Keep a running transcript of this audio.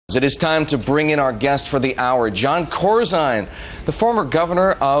It is time to bring in our guest for the hour, Jon Corzine, the former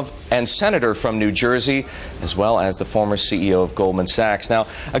governor of and senator from New Jersey, as well as the former CEO of Goldman Sachs. Now,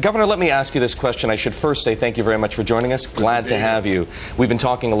 Governor, let me ask you this question. I should first say thank you very much for joining us. Glad to have you. We've been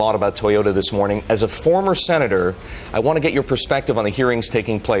talking a lot about Toyota this morning. As a former senator, I want to get your perspective on the hearings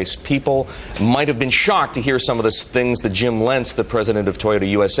taking place. People might have been shocked to hear some of the things that Jim Lentz, the president of Toyota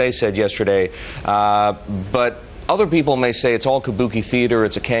USA, said yesterday, but other people may say it's all kabuki theater,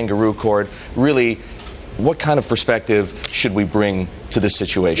 it's a kangaroo court. Really, what kind of perspective should we bring to this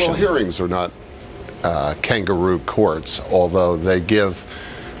situation? Well, hearings are not kangaroo courts, although they give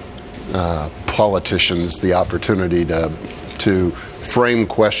politicians the opportunity to frame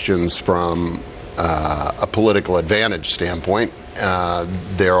questions from a political advantage standpoint.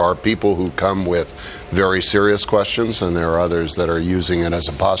 There are people who come with very serious questions, and there are others that are using it as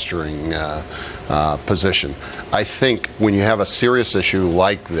a posturing position. I think when you have a serious issue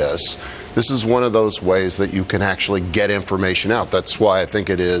like this is one of those ways that you can actually get information out. That's why I think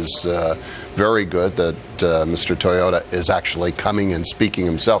it is very good that Mr. Toyota is actually coming and speaking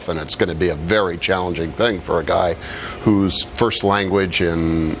himself, and it's going to be a very challenging thing for a guy whose first language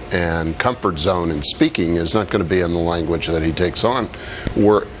and comfort zone in speaking is not going to be in the language that he takes on,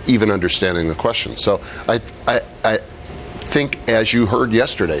 or even understanding the question. So I think, as you heard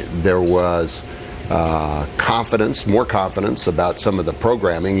yesterday, there was more confidence about some of the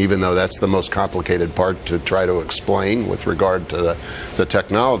programming, even though that's the most complicated part to try to explain with regard to the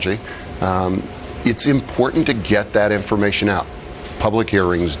technology. It's important to get that information out. Public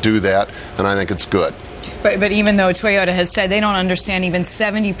hearings do that, and I think it's good. But even though Toyota has said they don't understand even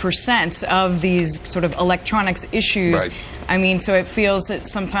 70% of these sort of electronics issues, right. I mean, so it feels that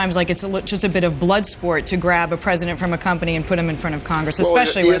sometimes like it's just a bit of blood sport to grab a president from a company and put him in front of Congress,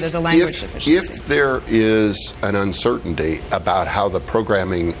 especially where there's a language deficiency. If there is an uncertainty about how the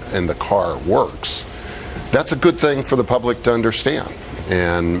programming in the car works, that's a good thing for the public to understand,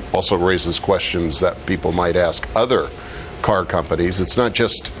 and also raises questions that people might ask other car companies. It's not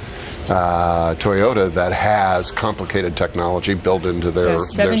just Toyota that has complicated technology built into their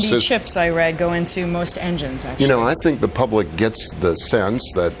 70 chips, I read, go into most engines, actually. You know, I think the public gets the sense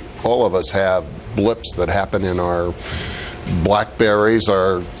that all of us have blips that happen in our Blackberries,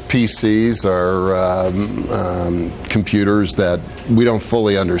 our PCs, our computers that we don't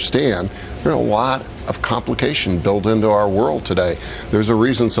fully understand. There are a lot of complication built into our world today. There's a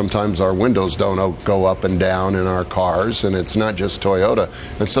reason sometimes our windows don't go up and down in our cars, and it's not just Toyota.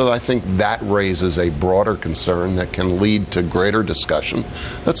 And so I think that raises a broader concern that can lead to greater discussion.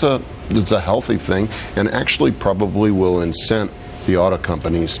 That's a healthy thing, and actually probably will incent the auto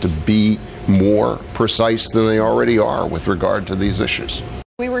companies to be more precise than they already are with regard to these issues.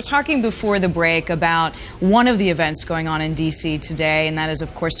 We were talking before the break about one of the events going on in D.C. today, and that is,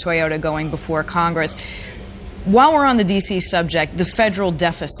 of course, Toyota going before Congress. While we're on the D.C. subject, the federal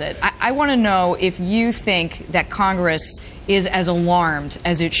deficit, I want to know if you think that Congress is as alarmed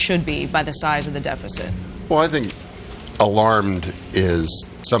as it should be by the size of the deficit. Well, I think alarmed is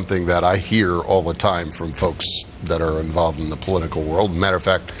something that I hear all the time from folks that are involved in the political world. Matter of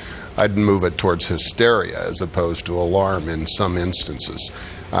fact, I'd move it towards hysteria as opposed to alarm in some instances.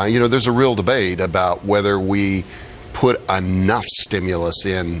 You know, there's a real debate about whether we put enough stimulus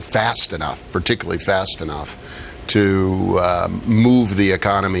in fast enough, particularly fast enough, to move the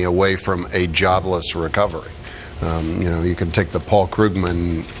economy away from a jobless recovery. You know, you can take the Paul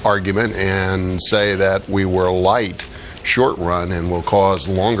Krugman argument and say that we were light short run and will cause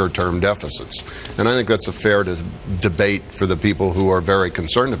longer term deficits. And I think that's a fair debate for the people who are very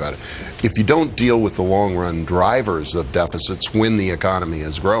concerned about it. If you don't deal with the long run drivers of deficits when the economy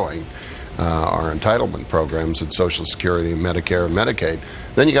is growing, our entitlement programs at Social Security, Medicare, and Medicaid,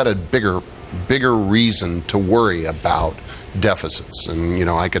 then you got a bigger reason to worry about deficits. And, you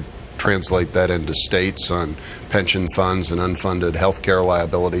know, I could translate that into states on pension funds and unfunded health care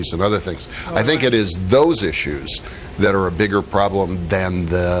liabilities and other things. I think it is those issues that are a bigger problem than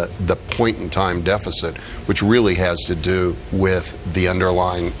the point-in-time deficit, which really has to do with the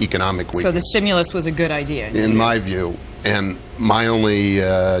underlying economic weakness. So the stimulus was a good idea? In my view. And my only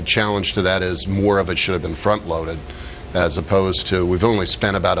challenge to that is more of it should have been front-loaded, as opposed to we've only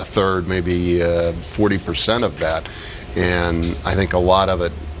spent about a third, maybe 40% of that. And I think a lot of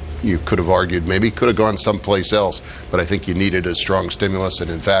it, you could have argued maybe could have gone someplace else, but I think you needed a strong stimulus, and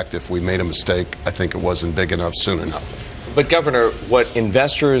in fact, if we made a mistake, I think it wasn't big enough soon enough. But, Governor, what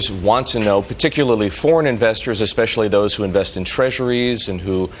investors want to know, particularly foreign investors, especially those who invest in treasuries and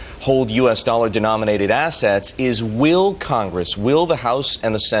who hold U.S. dollar-denominated assets, is will Congress, will the House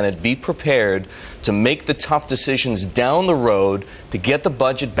and the Senate be prepared to make the tough decisions down the road to get the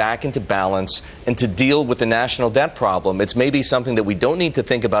budget back into balance and to deal with the national debt problem? It's maybe something that we don't need to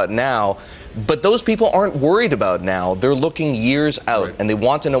think about now, but those people aren't worried about now. They're looking years out, right, and they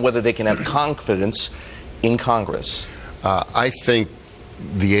want to know whether they can have confidence in Congress. I think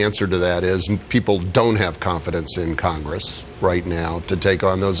the answer to that is people don't have confidence in Congress right now to take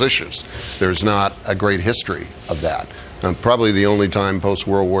on those issues. There's not a great history of that. Probably the only time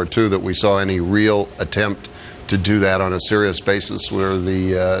post-World War II that we saw any real attempt to do that on a serious basis were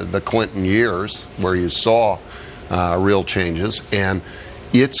the Clinton years, where you saw real changes. And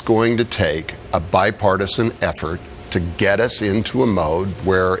it's going to take a bipartisan effort to get us into a mode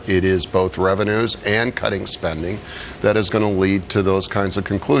where it is both revenues and cutting spending that is going to lead to those kinds of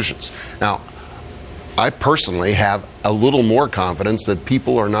conclusions. Now, I personally have a little more confidence that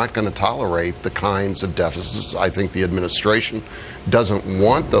people are not going to tolerate the kinds of deficits. I think the administration doesn't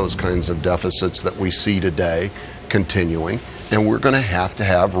want those kinds of deficits that we see today continuing, and we're going to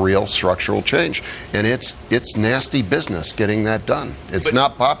have real structural change. And it's nasty business getting that done. It's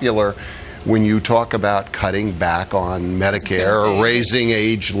not popular when you talk about cutting back on Medicare or raising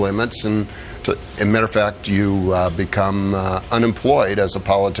age limits, and matter of fact, you become unemployed as a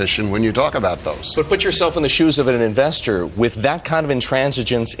politician when you talk about those. But put yourself in the shoes of an investor with that kind of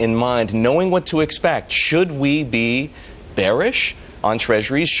intransigence in mind, knowing what to expect. Should we be bearish on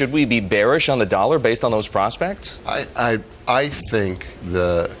treasuries? Should we be bearish on the dollar based on those prospects? I think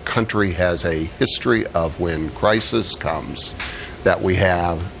the country has a history of when crisis comes that we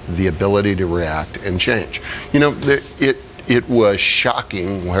have the ability to react and change. You know, it was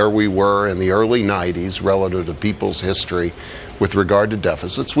shocking where we were in the early 90s relative to people's history with regard to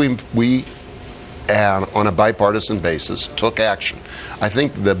deficits. We on a bipartisan basis, took action. I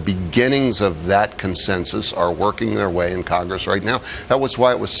think the beginnings of that consensus are working their way in Congress right now. That was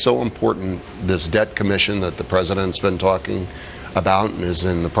why it was so important, this debt commission that the president's been talking about and is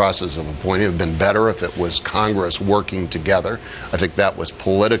in the process of appointing. It would have been better if it was Congress working together. I think that was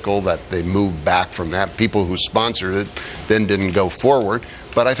political, that they moved back from that. People who sponsored it then didn't go forward.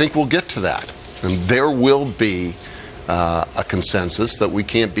 But I think we'll get to that. And there will be a consensus that we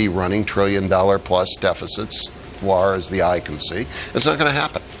can't be running trillion-dollar-plus deficits as far as the eye can see. It's not going to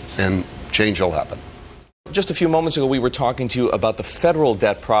happen, and change will happen. Just a few moments ago, we were talking to you about the federal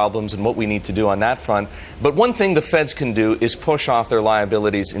debt problems and what we need to do on that front. But one thing the feds can do is push off their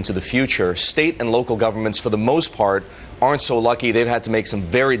liabilities into the future. State and local governments, for the most part, aren't so lucky. They've had to make some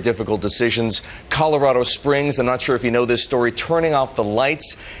very difficult decisions. Colorado Springs, I'm not sure if you know this story, turning off the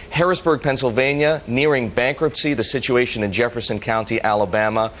lights. Harrisburg, Pennsylvania, nearing bankruptcy. The situation in Jefferson County,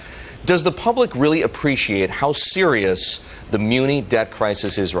 Alabama. Does the public really appreciate how serious the muni debt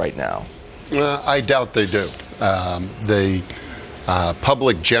crisis is right now? I doubt they do. The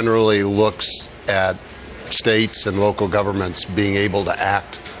public generally looks at states and local governments being able to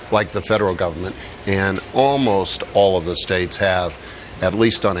act like the federal government, and almost all of the states have, at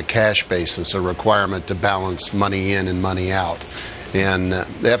least on a cash basis, a requirement to balance money in and money out. And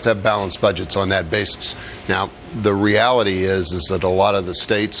they have to have balanced budgets on that basis. Now, the reality is that a lot of the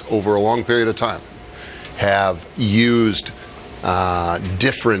states, over a long period of time, have used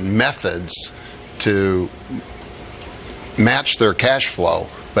different methods to match their cash flow,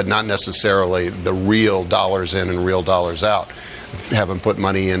 but not necessarily the real dollars in and real dollars out. Haven't put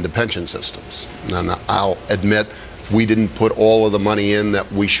money into pension systems. And I'll admit, we didn't put all of the money in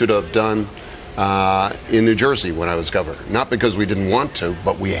that we should have done in New Jersey when I was governor. Not because we didn't want to,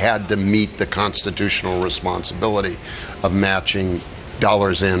 but we had to meet the constitutional responsibility of matching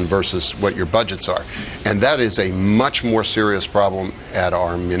dollars in versus what your budgets are. And that is a much more serious problem at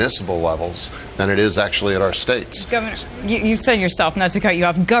our municipal levels than it is actually at our states. Governor, you said yourself, not to cut you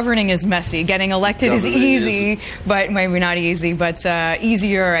off, governing is messy. Getting elected is easy, but maybe not easy, but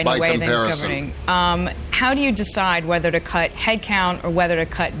easier anyway than governing. How do you decide whether to cut headcount or whether to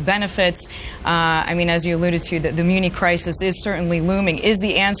cut benefits? I mean, as you alluded to, the muni crisis is certainly looming. Is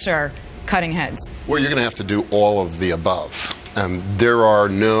the answer cutting heads? Well, you're going to have to do all of the above. There are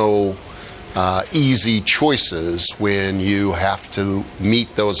no easy choices when you have to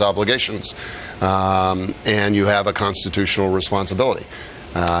meet those obligations, and you have a constitutional responsibility.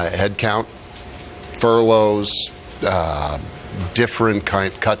 Headcount, furloughs, different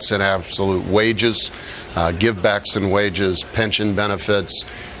cuts in absolute wages, give-backs in wages, pension benefits.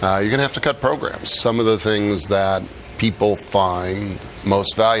 You're going to have to cut programs, some of the things that people find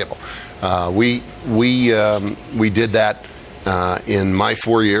most valuable. We did that In my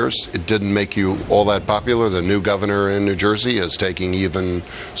 4 years, it didn't make you all that popular. The new governor in New Jersey is taking even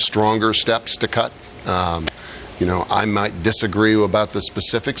stronger steps to cut. I might disagree about the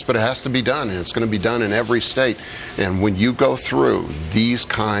specifics, but it has to be done, and it's going to be done in every state. And when you go through these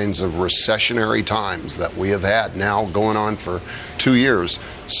kinds of recessionary times that we have had now going on for 2 years,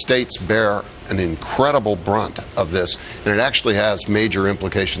 states bear an incredible brunt of this, and it actually has major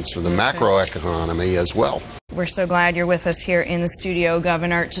implications for the macroeconomy as well. We're so glad you're with us here in the studio,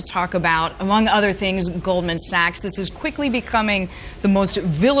 Governor, to talk about, among other things, Goldman Sachs. This is quickly becoming the most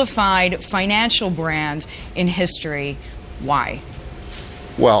vilified financial brand in history. Why?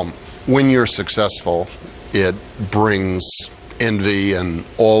 Well, when you're successful, it brings envy and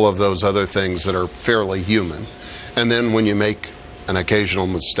all of those other things that are fairly human. And then when you make an occasional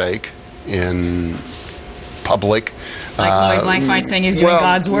mistake in public, like Lloyd Blankfein saying he's doing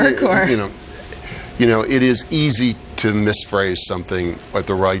God's work, or it is easy to misphrase something at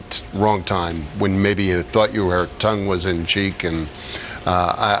the wrong time when maybe you thought your tongue was in cheek, and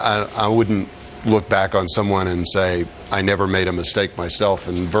I wouldn't look back on someone and say I never made a mistake myself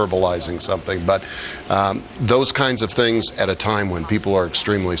in verbalizing something, but those kinds of things at a time when people are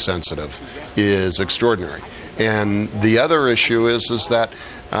extremely sensitive is extraordinary. And the other issue is that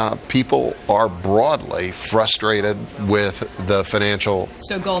people are broadly frustrated with the financial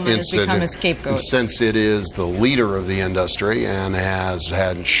So Goldman has become a scapegoat. Since it is the leader of the industry and has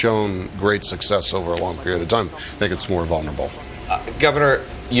shown great success over a long period of time, I think it's more vulnerable. Governor,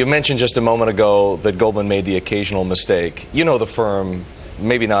 you mentioned just a moment ago that Goldman made the occasional mistake. You know the firm,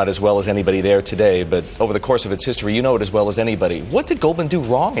 maybe not as well as anybody there today, but over the course of its history, you know it as well as anybody. What did Goldman do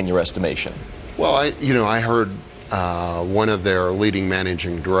wrong in your estimation? Well, I heard one of their leading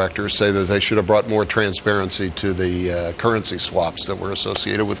managing directors say that they should have brought more transparency to the currency swaps that were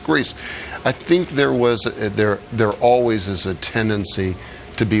associated with Greece. I think there always is a tendency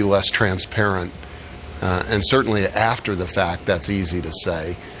to be less transparent, and certainly after the fact, that's easy to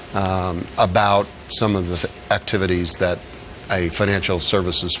say, about some of the activities that a financial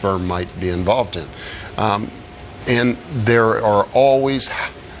services firm might be involved in. And there are always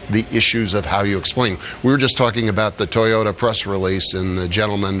the issues of how you explain. We were just talking about the Toyota press release, and the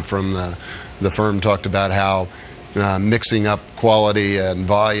gentleman from the firm talked about how mixing up quality and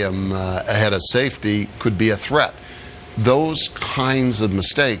volume ahead of safety could be a threat. Those kinds of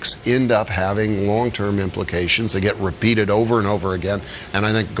mistakes end up having long-term implications. They get repeated over and over again, and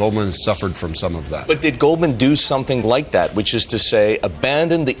I think Goldman has suffered from some of that. But did Goldman do something like that, which is to say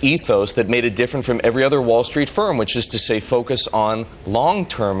abandon the ethos that made it different from every other Wall Street firm, which is to say focus on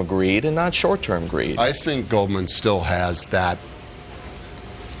long-term greed and not short-term greed? I think Goldman still has that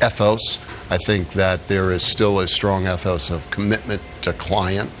ethos. I think that there is still a strong ethos of commitment to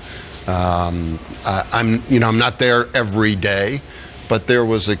client. I'm not there every day, but there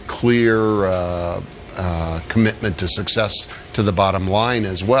was a clear commitment to success to the bottom line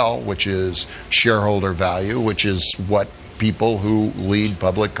as well, which is shareholder value, which is what people who lead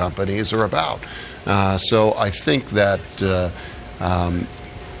public companies are about. So I think that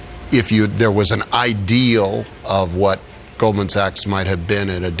if there was an ideal of what Goldman Sachs might have been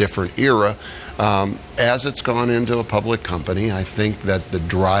in a different era, as it's gone into a public company, I think that the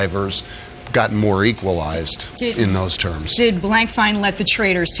drivers gotten more equalized in those terms. Did Blankfein let the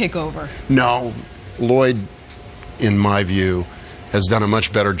traders take over? No. Lloyd, in my view, has done a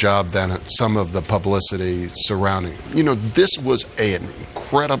much better job than some of the publicity surrounding it. This was an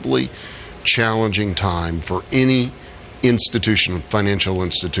incredibly challenging time for any institution, financial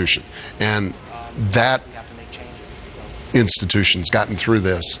institution. And that institution's gotten through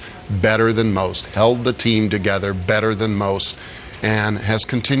this better than most, held the team together better than most, and has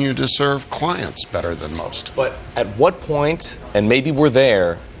continued to serve clients better than most. But at what point, and maybe we're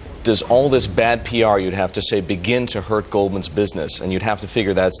there, does all this bad PR, you'd have to say, begin to hurt Goldman's business? And you'd have to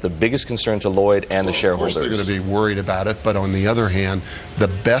figure that's the biggest concern to Lloyd and the shareholders. Of course they're going to be worried about it, but on the other hand, the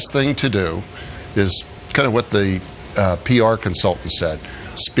best thing to do is kind of what the PR consultant said.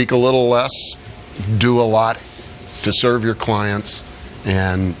 Speak a little less, do a lot to serve your clients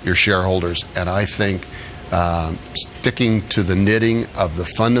and your shareholders. And I think sticking to the knitting of the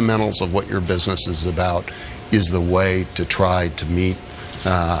fundamentals of what your business is about is the way to try to meet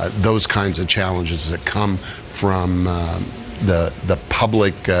those kinds of challenges that come from the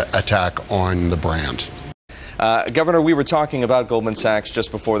public attack on the brand. Governor, we were talking about Goldman Sachs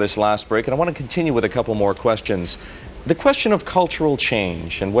just before this last break, and I want to continue with a couple more questions. The question of cultural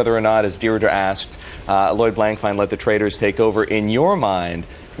change and whether or not, as Deirdre asked, Lloyd Blankfein let the traders take over. In your mind,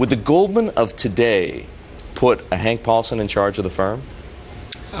 would the Goldman of today put a Hank Paulson in charge of the firm?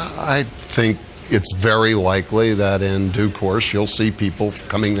 I think it's very likely that in due course you'll see people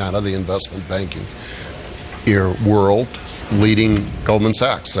coming out of the investment banking world leading Goldman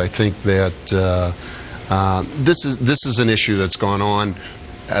Sachs. I think that this is an issue that's gone on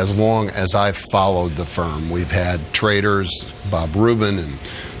as long as I've followed the firm. We've had traders, Bob Rubin and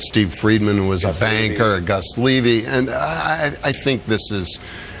Steve Friedman, who was a banker, Gus Levy, and I think this is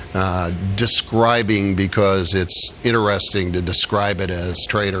describing because it's interesting to describe it as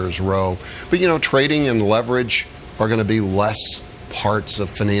traders row. But trading and leverage are going to be less parts of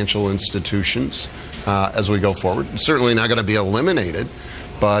financial institutions as we go forward. It's certainly not going to be eliminated,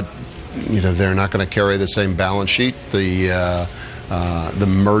 but they're not going to carry the same balance sheet. The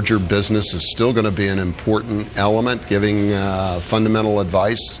merger business is still going to be an important element, giving fundamental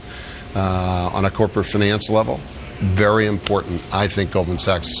advice on a corporate finance level. Very important. I think Goldman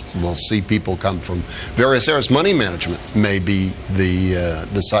Sachs will see people come from various areas. Money management may be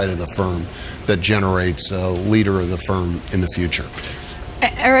the side of the firm that generates a leader of the firm in the future.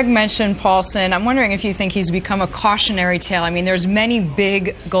 Erik mentioned Paulson. I'm wondering if you think he's become a cautionary tale. I mean, there's many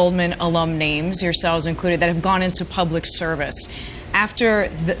big Goldman alum names, yourselves included, that have gone into public service after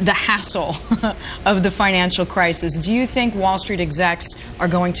the hassle of the financial crisis. Do you think Wall Street execs are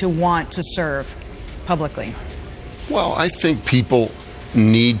going to want to serve publicly? Well, I think people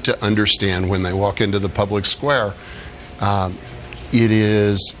need to understand when they walk into the public square,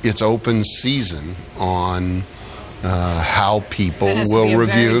 it's open season on how people will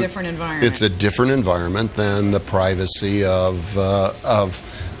review. It's a different environment than the privacy of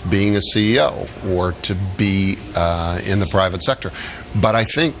being a CEO or to be in the private sector. But I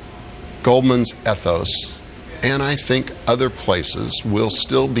think Goldman's ethos, and I think other places, will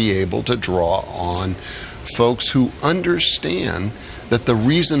still be able to draw on folks who understand that the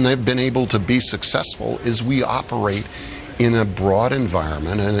reason they've been able to be successful is we operate in a broad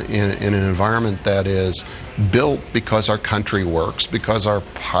environment, in an environment that is built because our country works, because our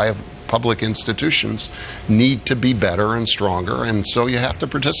public institutions need to be better and stronger, and so you have to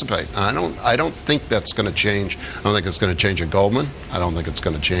participate. I don't think that's going to change. I don't think it's going to change at Goldman. I don't think it's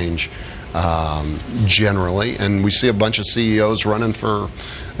going to change generally. And we see a bunch of CEOs running for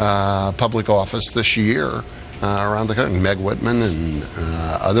public office this year around the country, Meg Whitman and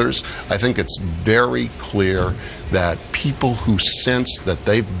others. I think it's very clear that people who sense that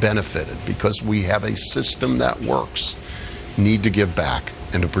they've benefited because we have a system that works need to give back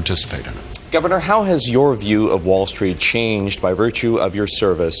and to participate in it. Governor, how has your view of Wall Street changed by virtue of your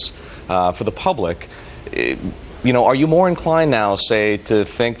service for the public? Are you more inclined now, say, to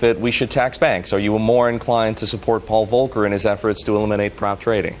think that we should tax banks? Are you more inclined to support Paul Volcker in his efforts to eliminate prop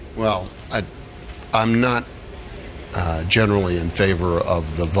trading? Well, I'm not generally in favor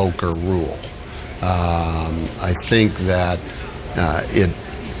of the Volcker rule. I think that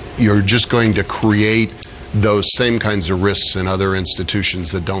you're just going to create those same kinds of risks in other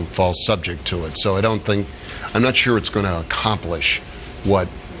institutions that don't fall subject to it. So I'm not sure it's going to accomplish what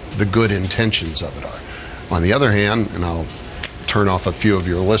the good intentions of it are. On the other hand, and I'll turn off a few of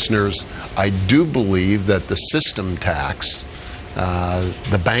your listeners, I do believe that the system tax,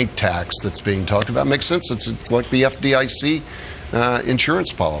 the bank tax that's being talked about, makes sense. It's like the FDIC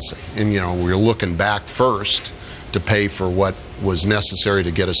insurance policy. And, we're looking back first to pay for what was necessary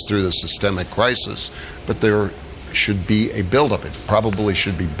to get us through the systemic crisis. But there should be a buildup. It probably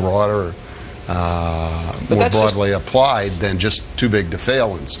should be broader, more broadly applied than just too big to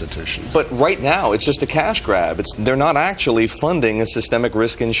fail institutions. But right now, it's just a cash grab. They're not actually funding a systemic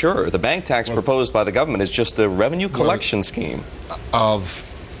risk insurer. The bank tax proposed by the government is just a revenue collection scheme. Of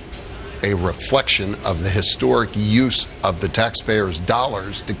a reflection of the historic use of the taxpayers'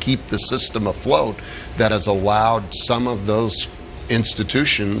 dollars to keep the system afloat that has allowed some of those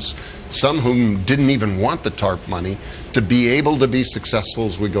institutions, some whom didn't even want the TARP money, to be able to be successful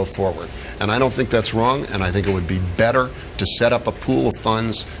as we go forward. And I don't think that's wrong, and I think it would be better to set up a pool of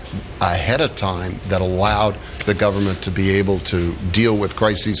funds ahead of time that allowed the government to be able to deal with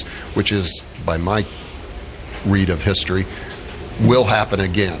crises, which is, by my read of history, will happen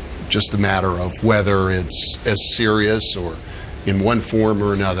again. Just a matter of whether it's as serious or in one form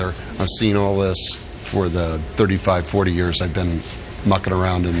or another. I've seen all this for the 35, 40 years I've been mucking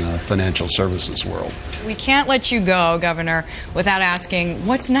around in the financial services world. We can't let you go, Governor, without asking,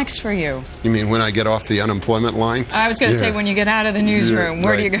 what's next for you? You mean when I get off the unemployment line? I was going to say when you get out of the newsroom,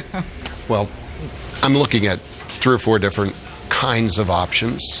 where do you go? Well, I'm looking at 3 or 4 different kinds of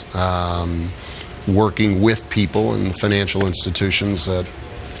options, working with people in financial institutions that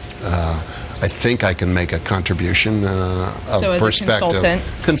I think I can make a contribution of so as perspective.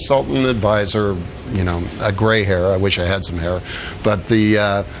 A consultant, advisor, a gray hair. I wish I had some hair. But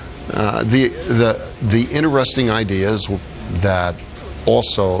the The interesting ideas that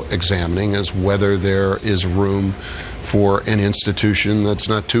also examining is whether there is room for an institution that's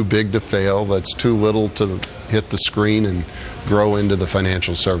not too big to fail, that's too little to hit the screen and grow into the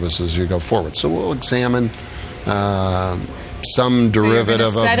financial services as you go forward. So we'll examine some derivative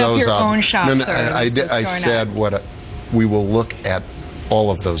of those. Set up your own shop, sir. I said we will look at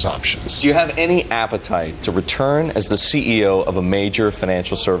all of those options. Do you have any appetite to return as the CEO of a major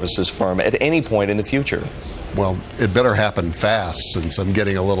financial services firm at any point in the future? Well, it better happen fast since I'm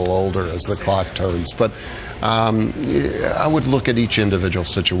getting a little older as the clock turns. But I would look at each individual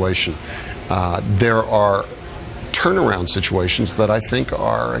situation. There are turnaround situations that I think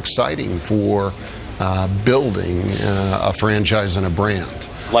are exciting for building a franchise and a brand.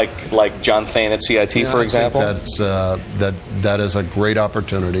 Like John Thain at CIT, for example? I think that is a great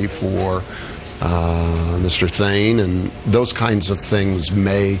opportunity for Mr. Thain, and those kinds of things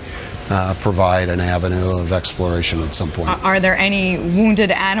may provide an avenue of exploration at some point. Are there any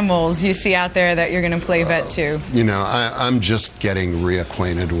wounded animals you see out there that you're going to play vet to? You know, I'm just getting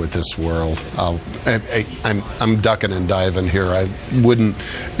reacquainted with this world. I'm ducking and diving here. I wouldn't,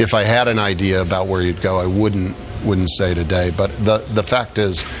 if I had an idea about where you'd go, I wouldn't say today. But the fact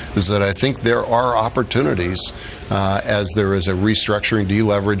is that I think there are opportunities as there is a restructuring,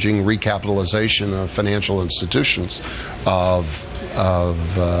 deleveraging, recapitalization of financial institutions, of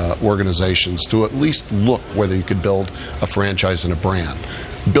organizations, to at least look whether you could build a franchise and a brand.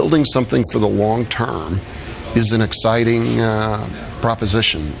 Building something for the long term is an exciting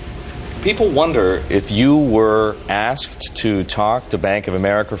proposition. People wonder if you were asked to talk to Bank of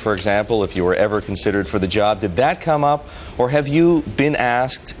America, for example, if you were ever considered for the job. Did that come up, or have you been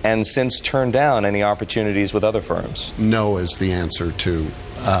asked and since turned down any opportunities with other firms? No is the answer to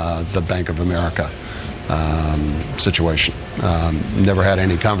the Bank of America situation. Never had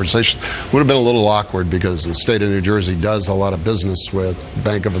any conversation. Would have been a little awkward because the state of New Jersey does a lot of business with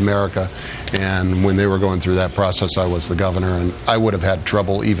Bank of America, and when they were going through that process, I was the governor, and I would have had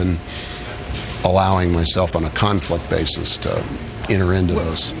trouble even allowing myself on a conflict basis to enter into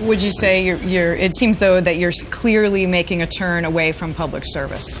those. Would you say it seems though that you're clearly making a turn away from public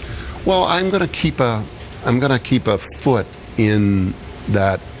service? Well, I'm going to keep a foot in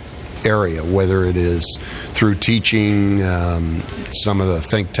that area, whether it is through teaching, some of the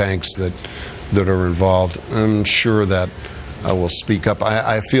think tanks that are involved. I'm sure that I will speak up.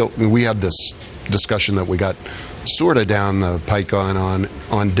 I feel we had this discussion that we got sort of down the pike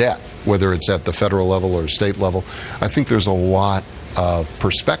on debt, whether it's at the federal level or state level. I think there's a lot of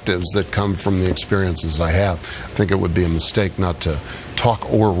perspectives that come from the experiences I have. I think it would be a mistake not to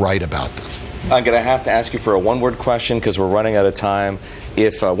talk or write about them. I'm going to have to ask you for a one-word question because we're running out of time.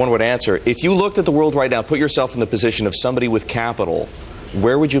 If one-word answer, if you looked at the world right now, put yourself in the position of somebody with capital,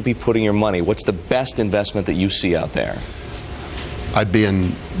 where would you be putting your money? What's the best investment that you see out there? I'd be in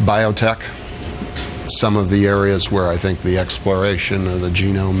biotech, some of the areas where I think the exploration of the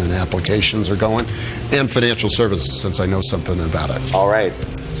genome and applications are going, and financial services, since I know something about it. All right.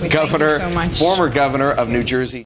 Thank you so much. Former governor of New Jersey.